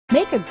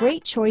Make a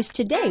great choice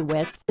today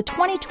with the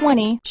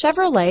 2020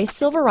 Chevrolet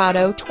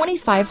Silverado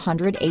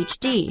 2500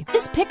 HD.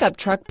 This pickup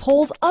truck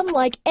pulls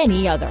unlike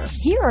any other.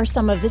 Here are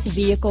some of this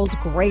vehicle's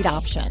great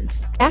options: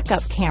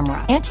 backup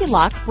camera,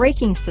 anti-lock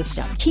braking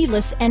system,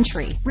 keyless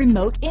entry,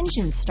 remote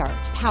engine start,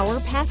 power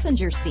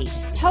passenger seat,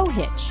 tow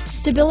hitch,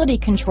 stability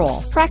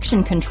control,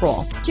 traction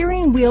control,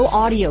 steering wheel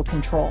audio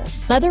controls,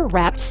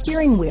 leather-wrapped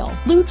steering wheel,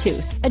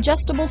 Bluetooth,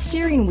 adjustable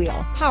steering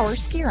wheel, power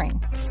steering,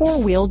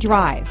 four-wheel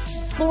drive,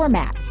 floor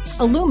mats,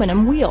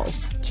 aluminum wheels,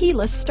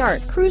 keyless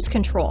start, cruise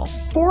control,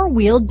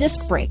 four-wheel disc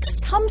brakes.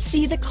 Come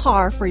see the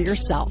car for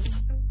yourself.